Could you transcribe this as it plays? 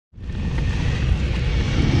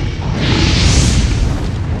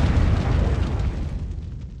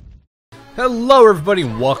Hello everybody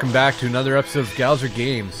and welcome back to another episode of Galzra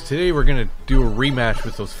Games. Today we're gonna do a rematch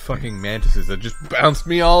with those fucking mantises that just bounced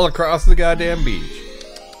me all across the goddamn beach.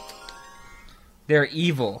 They're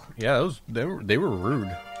evil. Yeah, they were rude.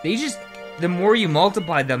 They just, the more you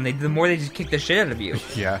multiply them, the more they just kick the shit out of you.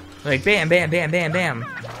 Yeah. Like bam, bam, bam, bam, bam.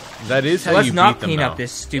 That is how Let's you not beat them clean now. up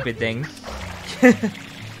this stupid thing.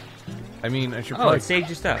 I mean, I should Oh, probably... it saved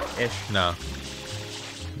your stuff, ish. No.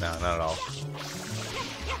 No, not at all.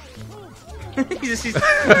 You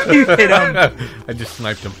hit him. I just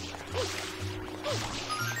sniped him.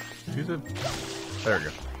 There we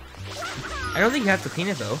go. I don't think you have to clean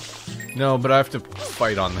it though. No, but I have to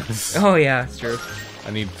fight on this. Oh yeah, it's true.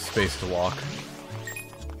 I need space to walk.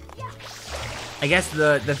 I guess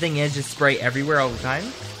the thing is just spray everywhere all the time.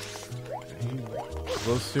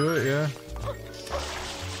 Close to it, yeah.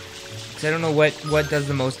 'Cause I don't know what does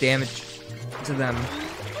the most damage to them.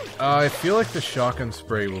 I feel like the shotgun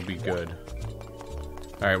spray will be good.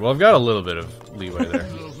 Alright, well I've got a little bit of leeway there.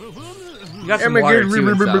 You got some water too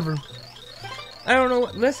and stuff. I don't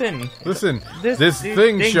know. Listen, this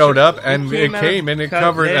thing showed up and it came and it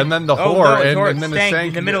covered, and then the whore, and then it sank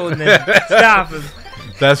in the middle, and then stop.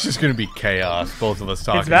 That's just gonna be chaos. Both of us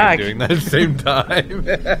talking and doing that at the same time.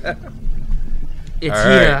 It's all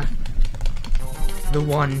here. Right. The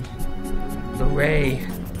one, the ray.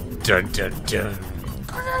 Dun dun dun.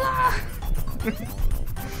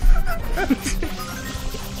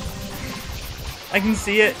 I can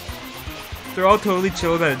see it. They're all totally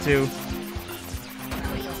chill about it too.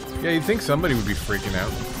 Yeah, you'd think somebody would be freaking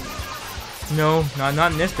out. No,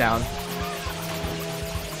 not in this town.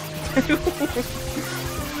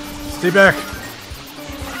 Stay back.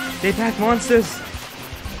 Stay back, monsters.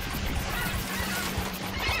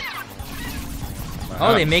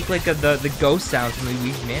 Oh, they make like the ghost sounds from the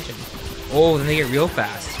Luigi Mansion. Oh, then they get real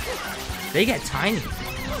fast. They get tiny.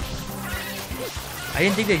 I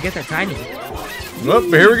didn't think they'd get that tiny.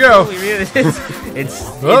 Whoop, here we go.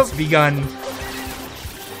 It's begun.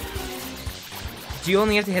 Do you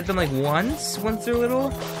only have to hit them like once they're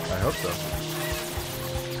little? I hope so.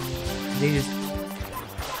 They just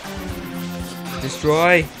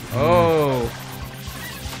destroy. Oh.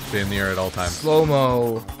 Stay in the air at all times.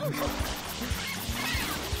 Slow-mo.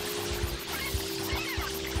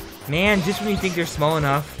 Man, just when you think they're small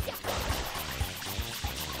enough.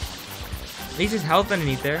 At least there's health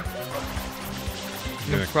underneath there. I'm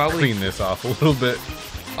gonna clean this off a little bit.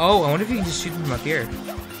 Oh, I wonder if you can just shoot them from up here.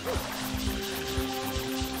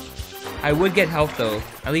 I would get health though,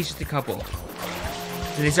 at least just a couple.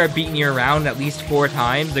 If they start beating you around at least 4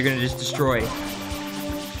 times, they're gonna just destroy.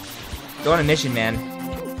 Go on a mission, man.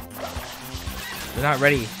 They're not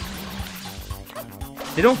ready.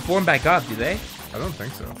 They don't form back up, do they? I don't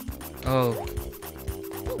think so. Oh.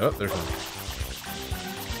 Oh, there's one.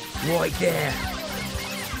 Right there.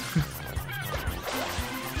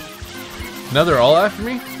 Now they're all after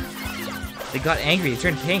me? They got angry, they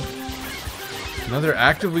turned pink. Now they're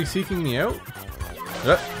actively seeking me out?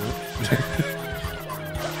 I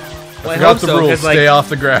forgot the rule, stay off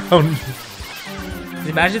the ground.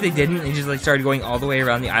 Imagine if they didn't and they just like started going all the way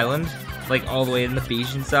around the island. Like all the way in the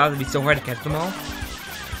beach and stuff. It'd be so hard to catch them all.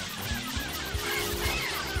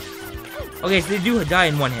 Okay, so they do die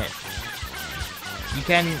in one hit. You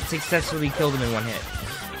can successfully kill them in one hit.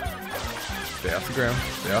 Stay off the ground.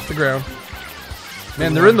 Stay off the ground.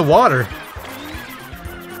 Man, they're in the water.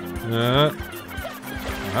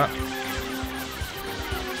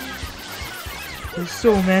 There's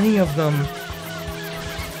so many of them.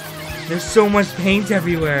 There's so much paint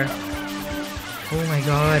everywhere. Oh my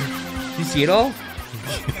god. You see it all?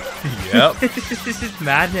 Yep. This is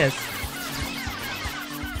madness.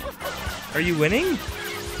 Are you winning?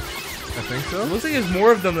 I think so. It looks like there's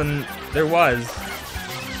more of them than there was.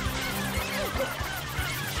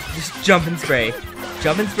 Just jump and spray.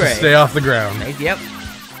 Jump and spray. Just stay off the ground. Nice, yep. I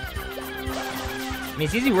mean,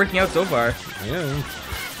 it's easy working out so far. Yeah.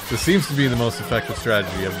 This seems to be the most effective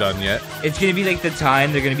strategy I've done yet. It's gonna be like the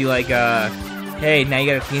time they're gonna be like, hey, now you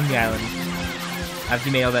gotta clean the island. After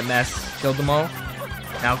you made all that mess, killed them all,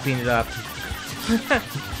 now clean it up.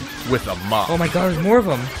 With a mop. Oh my god, there's more of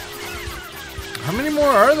them. How many more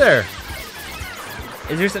are there?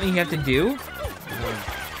 Is there something you have to do?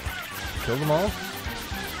 Kill them all?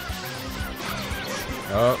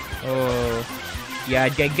 Oh. Oh. Yeah,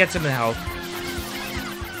 get some of the health.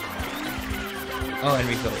 Oh, and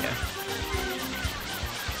refill, yeah.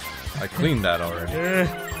 I cleaned that already.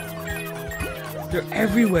 They're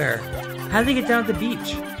everywhere. How did they get down at the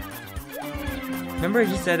beach? Remember I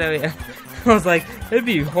just said I was like, it'd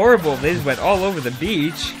be horrible if they just went all over the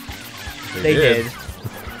beach. They did.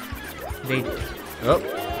 They did. Oh.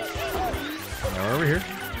 we're over here.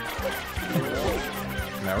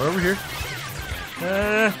 Now we're over here.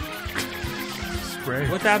 Spray.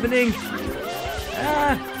 What's happening?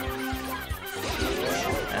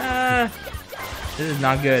 This is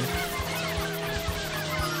not good.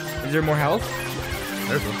 Is there more health?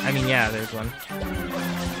 There's one. I mean, yeah, there's one.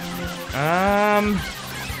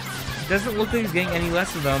 Doesn't look like he's getting any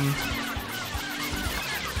less of them.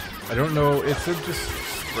 I don't know. It said just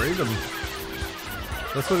spray them.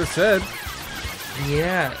 That's what it said.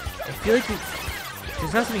 Yeah, I feel like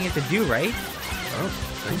there's not something you have to do, right? Oh,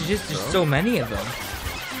 There's just so many of them.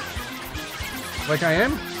 like I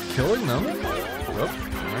am killing them. Oh,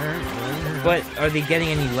 alright. But are they getting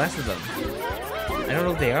any less of them? I don't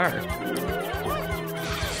know if they are.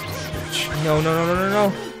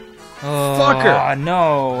 No. Oh, Fucker!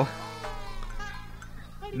 No.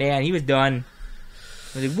 Man, he was done.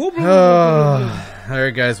 He was like,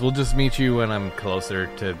 Alright guys, we'll just meet you when I'm closer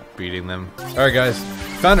to beating them. Alright guys,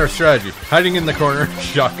 found our strategy. Hiding in the corner,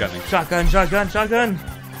 shotgunning. Shotgun.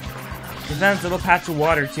 We found this little patch of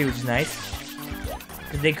water too, which is nice.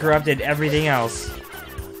 Because they corrupted everything else.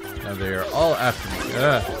 Now they are all after me.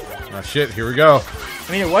 Oh shit, here we go.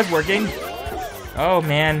 I mean, it was working. Oh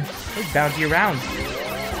man, they bounce you around.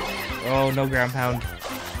 Oh, no ground pound.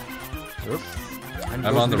 Oop. And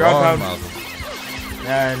I'm goes on the ground wrong pound. mouse.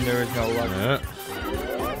 And there is no luck.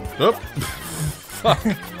 Oop. Fuck.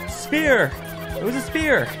 Spear! It was a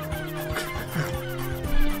spear!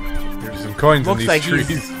 There's some coins Looks in like these trees.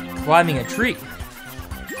 he's climbing a tree.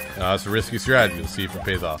 It's a risky strategy. We'll see if it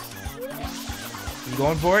pays off. You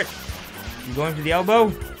going for it? You going for the elbow?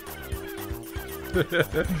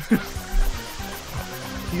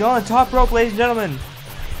 He's on the top rope, ladies and gentlemen.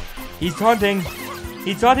 He's taunting.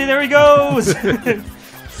 There he goes!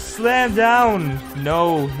 Slam down.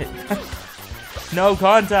 No. No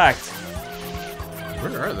contact.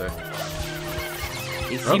 Where are they?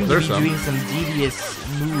 They seem to there's be some. doing some devious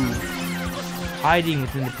move. Hiding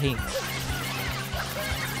within the paint.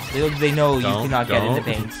 They know you cannot get into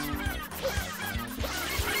paint.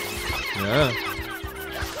 Yeah.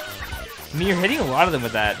 I mean, you're hitting a lot of them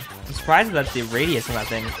with that. I'm surprised that's the radius on that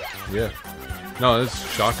thing. Yeah. No, this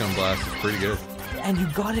shotgun blast is pretty good. And you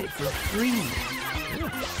got it for free. Yeah.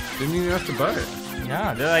 Didn't even have to buy it.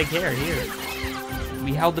 Yeah, they're like, here.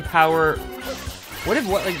 We held the power. What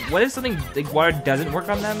if something like water doesn't work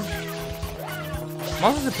on them? I'm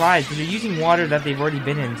also surprised because they're using water that they've already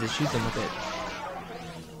been in to shoot them with it.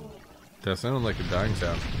 That sounded like a dying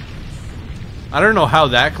sound. I don't know how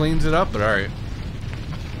that cleans it up, but alright.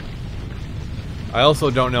 I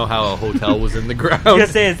also don't know how a hotel was in the ground. I was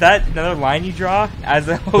gonna say, is that another line you draw as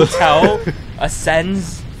a hotel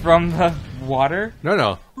ascends from the water?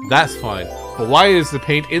 No, that's fine. But why is the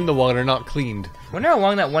paint in the water not cleaned? I wonder how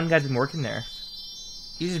long that one guy's been working there.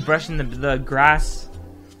 He's just brushing the grass.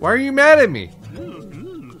 Why are you mad at me?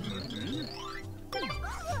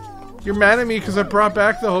 You're mad at me because I brought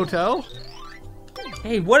back the hotel?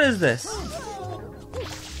 Hey, what is this?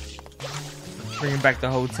 Bringing back the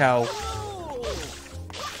hotel.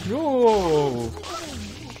 No.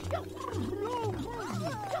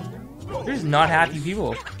 There's not happy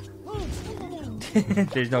people.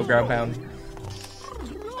 There's no ground pound.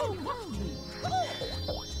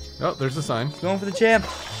 Oh, there's a sign. Going for the champ.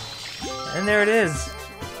 And there it is.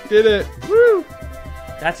 Did it. Woo!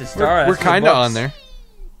 That's a star. We're That's kind of on there.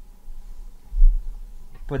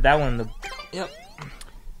 Put that one in the... Yep.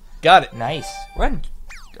 Got it. Nice. We're at...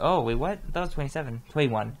 Oh, wait, what? That was 27.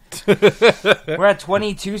 21. We're at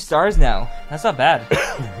 22 stars now. That's not bad.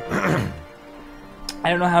 I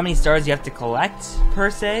don't know how many stars you have to collect, per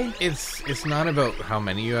se. It's not about how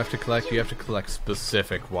many you have to collect. You have to collect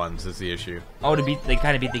specific ones is the issue. Oh, to beat... They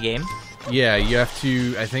kind of beat the game? Yeah, you have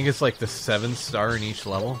to... I think it's like the 7th star in each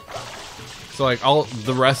level. So like all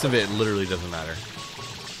the rest of it literally doesn't matter.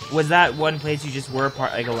 Was that one place you just were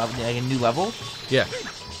part, like a level, like a new level? Yeah.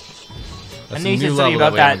 I know you said something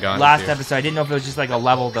about that last episode. I didn't know if it was just like a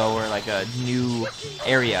level though, or like a new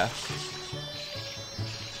area.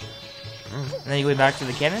 And then you go back to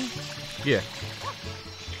the cannon? Yeah.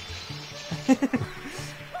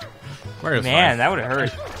 Man, that would have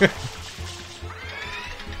hurt.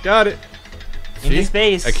 Got it. Into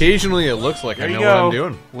space. Occasionally it looks like There I you know go. what I'm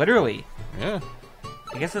doing. Literally. Yeah.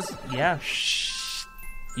 I guess that's, yeah.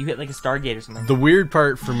 You hit like a Stargate or something. The weird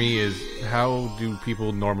part for me is how do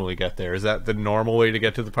people normally get there? Is that the normal way to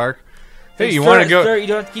get to the park? Hey, you want to go? Sir, you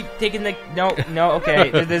don't have to keep taking the... No, okay.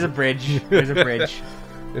 There's a bridge. There's a bridge.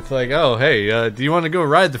 It's like, oh, hey, do you want to go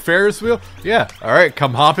ride the Ferris wheel? Yeah. All right,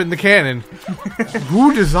 come hop in the cannon.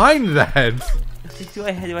 Who designed that? Do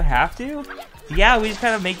I have to? Yeah, we just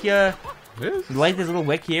kind of make you It is. You light this little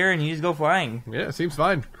wick here, and you just go flying. Yeah, it seems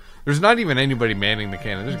fine. There's not even anybody manning the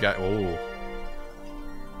cannon. There's a guy. Oh.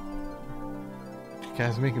 The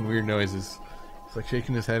guy's making weird noises. He's like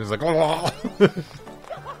shaking his head. He's like, oh.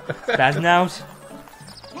 Spazzing out.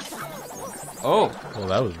 Oh. Well,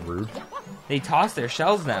 that was rude. They toss their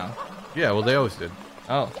shells now. Yeah, well, they always did.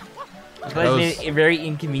 Oh. I feel like it's made it very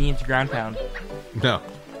inconvenient to ground pound. No.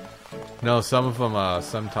 No, some of them,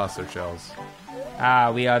 some toss their shells.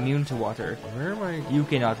 Ah, we are immune to water. Where am I? You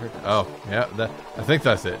cannot hurt us. Oh, yeah, I think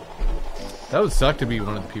that's it. That would suck to be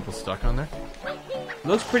one of the people stuck on there.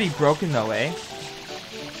 Looks pretty broken though, eh?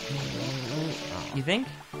 You think?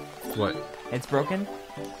 What? It's broken?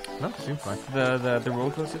 No, seems fine. The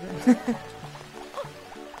roller coaster thing?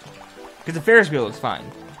 Because the Ferris wheel looks fine.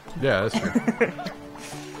 Yeah, that's true.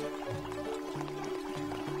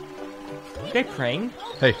 Is that praying?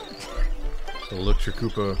 Hey. The Electric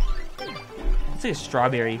Koopa. It's like a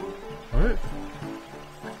strawberry. What?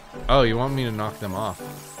 Oh, you want me to knock them off?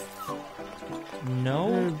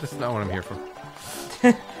 No. That's not what I'm here for.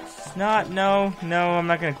 It's not. No, I'm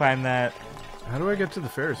not gonna climb that. How do I get to the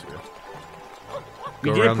Ferris wheel? We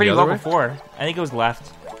Go did it around pretty the well other way? before. I think it was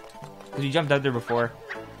left. Because we jumped out there before.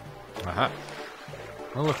 Aha.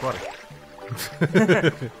 Oh, look, water.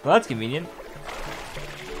 Well, that's convenient.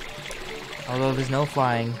 Although there's no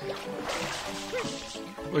flying.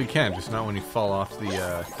 Well, you can, just not when you fall off the,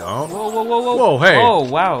 don't. Whoa, whoa, whoa, whoa. Whoa, hey. Oh,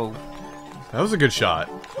 wow. That was a good shot.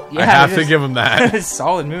 Yeah, I have it to is. give him that.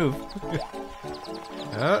 Solid move.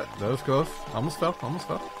 That was close. Almost fell,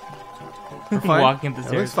 We're fine. Walking up the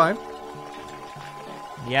stairs. Everything's fine.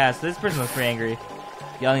 Yeah, so this person was pretty angry.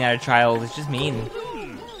 Yelling at a child. It's just mean.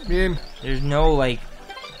 There's no, like,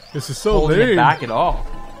 This is so holding lame. it back at all.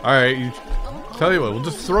 Alright, tell you what, we'll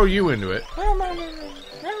just throw you into it.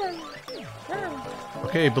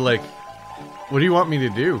 Okay, but like, what do you want me to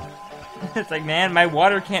do? It's like, man, my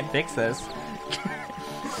water can't fix this.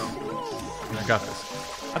 I got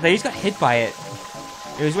this. Oh, they just got hit by it.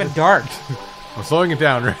 It just went dark. I'm slowing it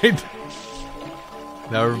down, right?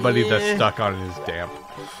 Now everybody that's stuck on it is damp.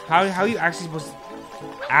 How are you actually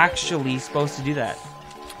supposed to do that?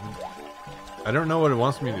 I don't know what it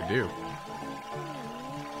wants me to do.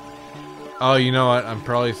 Oh, you know what? I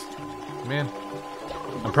probably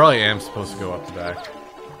am supposed to go up the back.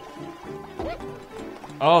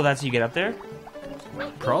 Oh, that's how you get up there?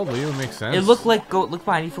 Probably, it would make sense. It looked like, look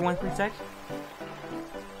behind you for 1 quick sec.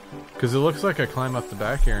 Because it looks like I climb up the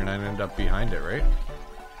back here and I end up behind it, right?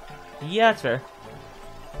 Yeah, that's fair.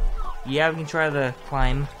 Yeah, we can try the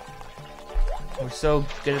climb. We're so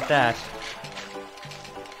good at that.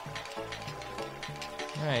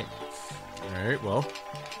 Alright. Alright, well.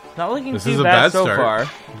 Not looking This too is a bad bad so start. far.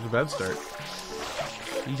 This is a bad start.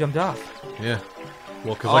 You jumped off. Yeah.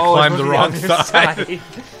 Well, because I climbed the wrong side. I didn't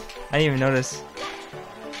even notice.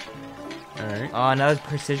 Alright. Oh, now there's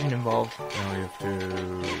precision involved. Now we have to...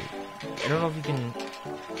 I don't know if you can...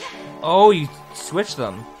 Oh, you switch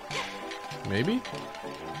them. Maybe?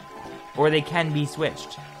 Or they can be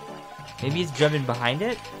switched. Maybe it's jumping behind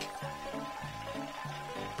it?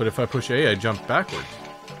 But if I push A, I jump backwards.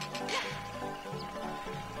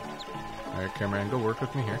 Alright, camera angle, work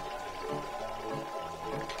with me here.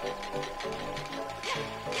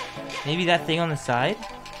 Maybe that thing on the side?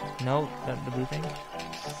 No, the blue thing?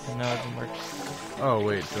 No, it doesn't work. Oh,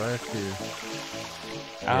 wait, do I have to...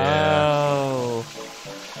 Oh.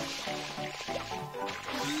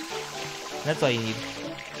 That's all you need.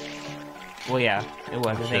 Well, yeah, it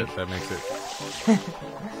was, I think. Shit, that makes it...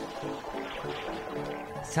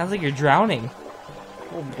 Sounds like you're drowning.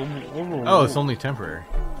 Oh, it's only temporary.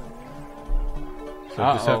 So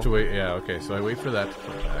I just have to wait. Yeah, okay, so I wait for that to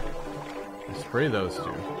flip back. I spray those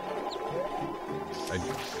two.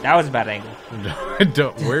 That was a bad angle. I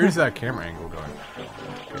don't. Where is that camera angle going?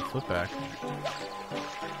 Okay, flip back.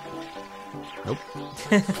 Nope.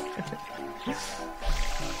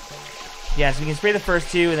 Yeah, so we can spray the first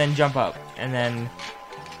two and then jump up. And then...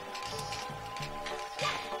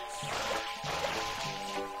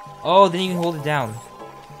 Oh, then you can hold it down.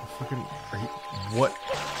 Fucking... What?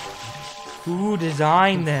 Who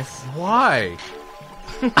designed this? Why?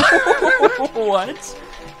 What?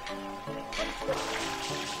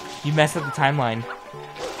 You messed up the timeline.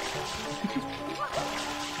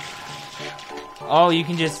 Oh, you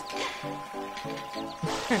can just...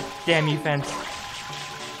 Damn you, fence.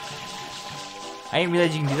 I didn't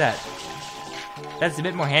realize you can do that. That's a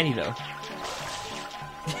bit more handy, though.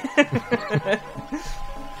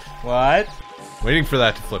 What? Waiting for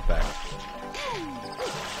that to flip back.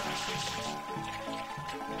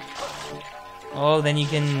 Oh, then you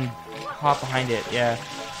can hop behind it, yeah.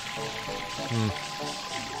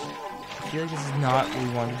 feel like this is not what we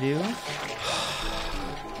want to do.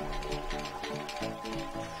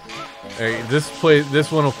 Hey,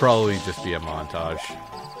 this one will probably just be a montage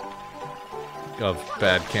of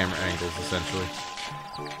bad camera angles, essentially.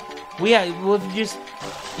 Well, yeah, well, if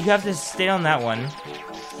you have to stay on that one,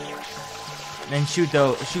 then shoot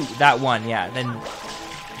that one, yeah, then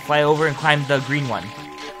fly over and climb the green one.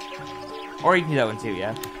 Or you can do that one too,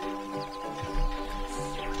 yeah.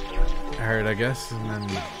 Alright, I guess, and then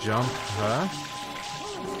jump, huh?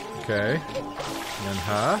 Okay. And then,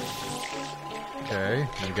 huh? Okay,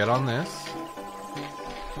 then get on this.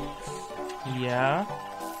 Yeah.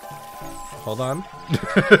 Hold on.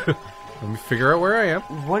 Let me figure out where I am.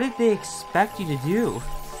 What did they expect you to do?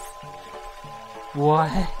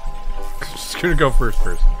 What? Just gonna go first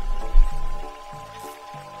person.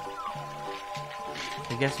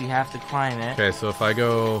 I guess we have to climb it. Okay, so if I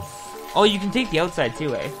go... Oh, you can take the outside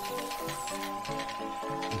too, eh?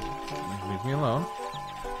 Leave me alone.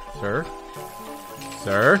 Sir?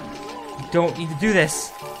 Sir? You don't need to do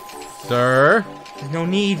this. Sir? There's no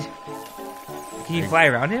need. Can you fly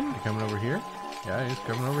around him? You coming over here? Yeah, he's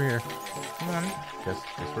coming over here. Come on. Guess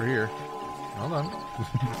we're here. Hold on.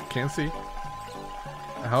 Can't see.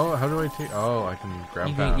 How do I take... Oh, I can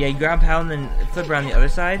grab pound. Yeah, you grab pound and then flip around the other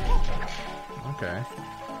side. Okay.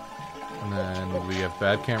 And then we have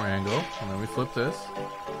bad camera angle. And then we flip this.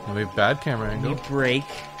 And we have bad camera angle. You break.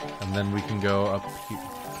 And then we can go up here.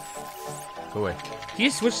 Go away. Do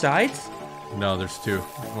you switch sides? No, there's two.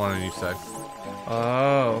 One on each side.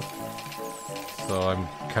 Oh. So I'm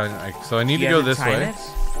kind of... So I need to go this way. It?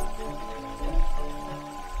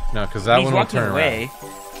 No, because that one will turn away.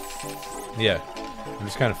 around. Yeah. I'm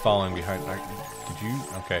just kind of following behind. Did you?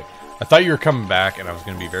 Okay. I thought you were coming back, and I was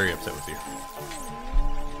going to be very upset with you.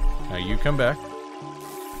 Now you come back.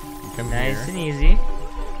 You come here. Nice and easy.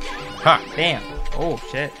 Ha! Bam. Oh,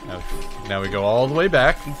 shit. Now we go all the way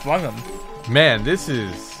back. You flung him. Man, this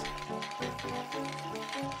is...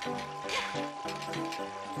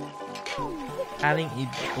 Having a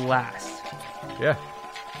blast. Yeah.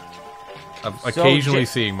 I'm occasionally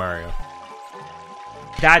seeing Mario.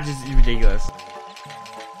 That just is ridiculous.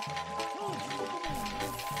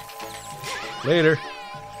 Later.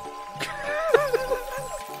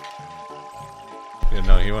 Yeah,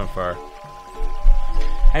 no, he went far.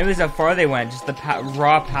 I realized how far they went. Just the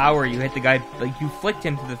raw power. You hit the guy, like you flicked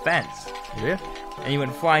him to the fence. Yeah. And he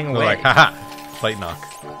went flying away. They're like, haha, fight knock.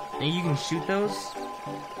 And you can shoot those?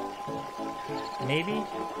 Maybe?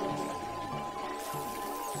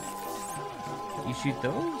 You shoot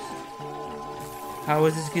those? How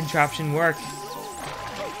does this contraption work?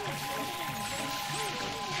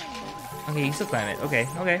 Okay, you still climb it. Okay,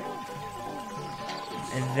 okay.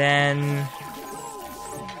 And then...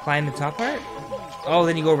 climb the top part? Oh,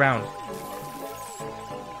 then you go around.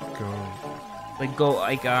 Go,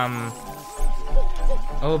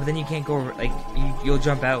 oh, but then you can't go, like, you'll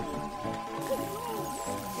jump out.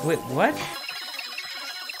 Wait, what?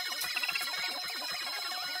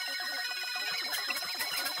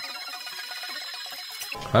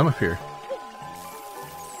 Climb up here.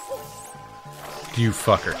 You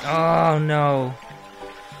fucker. Oh, no.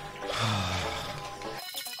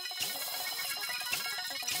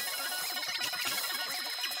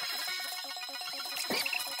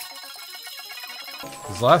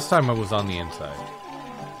 Because last time I was on the inside.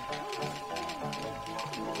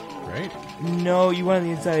 Right? No, you went on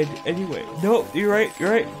the inside anyway. No, you're right,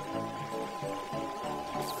 you're right.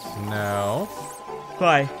 Now.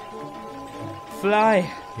 Fly. Fly.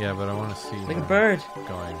 Yeah, but I want to see. Like a bird.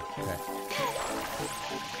 Going. Okay.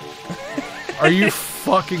 Are you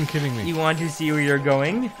fucking kidding me? You want to see where you're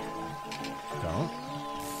going? Don't.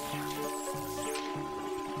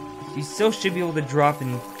 You still should be able to drop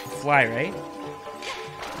and fly, right?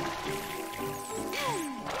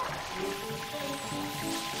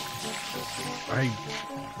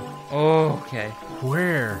 Oh, okay.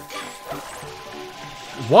 Where?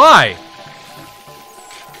 Why?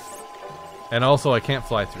 And also, I can't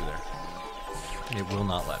fly through there. It will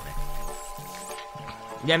not let me.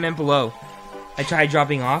 Yeah, I meant below. I tried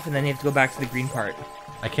dropping off, and then you have to go back to the green part.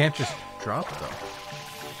 I can't just drop, though.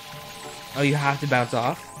 Oh, you have to bounce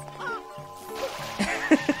off?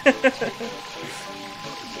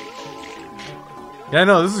 Yeah,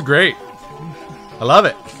 no, this is great. I love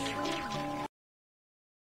it.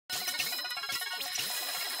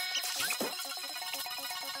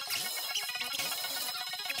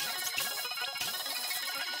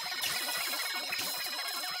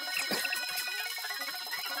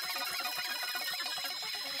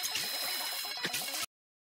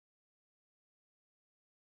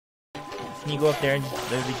 Can you go up there and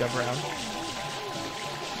just literally jump around?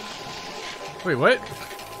 Wait, what?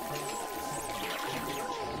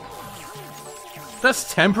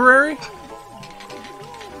 That's temporary?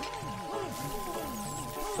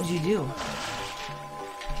 What'd you do?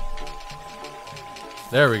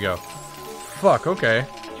 There we go. Fuck, okay.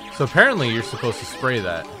 So apparently you're supposed to spray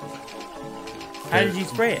that. How did you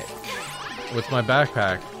spray it? With my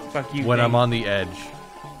backpack. Fuck you. When I'm on the edge.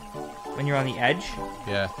 When you're on the edge?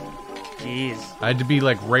 Yeah. Jeez. I had to be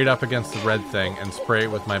like right up against the red thing and spray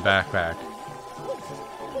it with my backpack.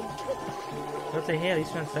 I'll say, hey, at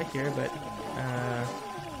least we're not stuck here, but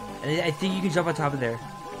I think you can jump on top of there.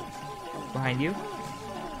 Behind you.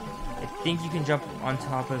 I think you can jump on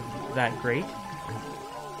top of that grate.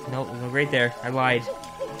 Nope, there's no grate there. I lied.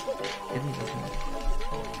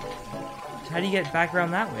 How do you get back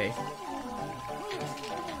around that way?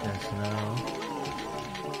 Yes, no.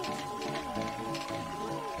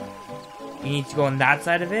 You need to go on that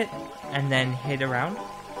side of it and then hit around?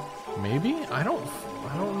 Maybe? I don't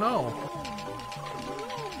know.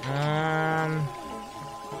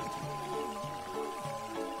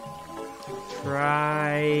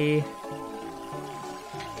 Try...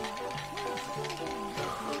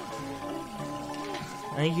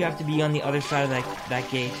 I think you have to be on the other side of that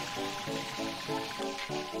gate. There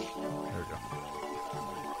we go.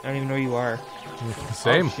 I don't even know where you are.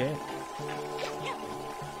 Same. Oh, shit.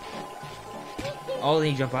 Oh,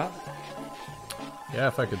 then you jump up? Yeah,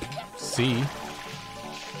 if I could see.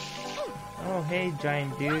 Oh, hey,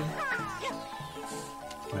 giant dude.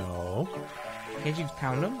 No. Can't you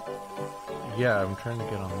pound him? Yeah, I'm trying to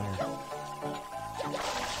get on there.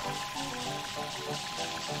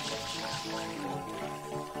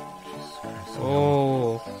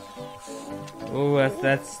 Oh. Oh,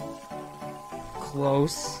 that's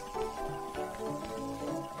close.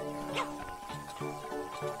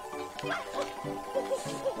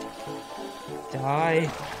 Die.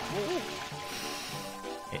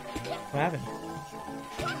 Hey, what happened?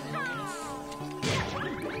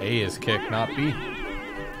 A is kick, not B.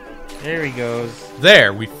 There he goes.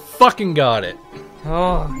 There, we fucking got it.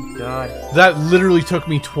 Oh my god. That literally took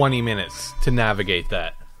me 20 minutes to navigate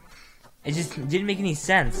that. It just didn't make any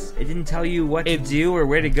sense. It didn't tell you what to do or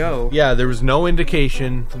where to go. Yeah, there was no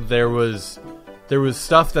indication. There was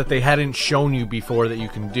stuff that they hadn't shown you before that you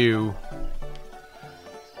can do.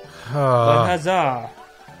 But huzzah!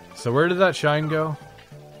 So where did that shine go?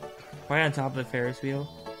 Right on top of the Ferris wheel.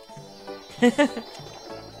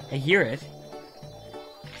 I hear it.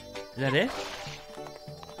 Is that it?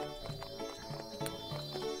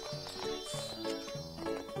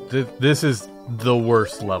 This is the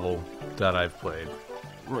worst level that I've played.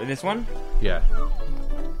 This one? Yeah.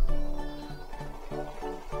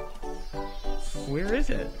 Where is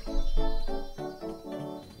it?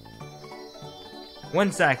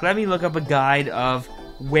 One sec, let me look up a guide of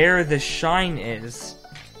where the shine is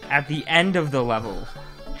at the end of the level.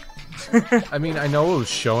 I mean, I know it was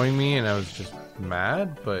showing me and I was just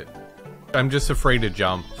mad, but I'm just afraid to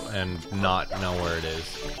jump and not know where it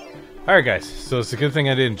is. Alright guys, so it's a good thing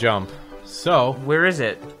I didn't jump. So... Where is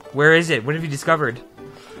it? Where is it? What have you discovered?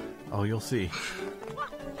 Oh, you'll see.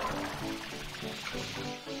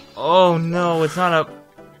 Oh no, it's not up...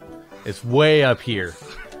 It's way up here.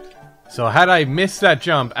 So had I missed that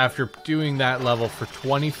jump after doing that level for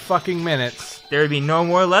 20 fucking minutes, there would be no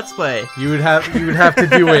more Let's Play. you would have to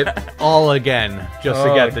do it all again just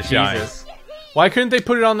to get the shine. Jesus. Why couldn't they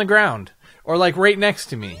put it on the ground? Or like right next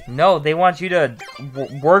to me? No, they want you to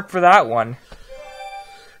work for that one.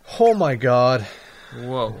 Oh my god.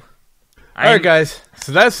 Whoa. Alright guys,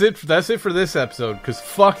 so that's it for this episode, because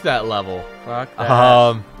fuck that level. Fuck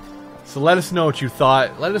that. So let us know what you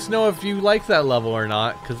thought. Let us know if you like that level or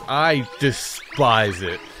not, because I despise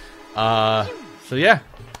it. So yeah,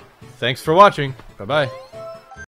 thanks for watching. Bye-bye.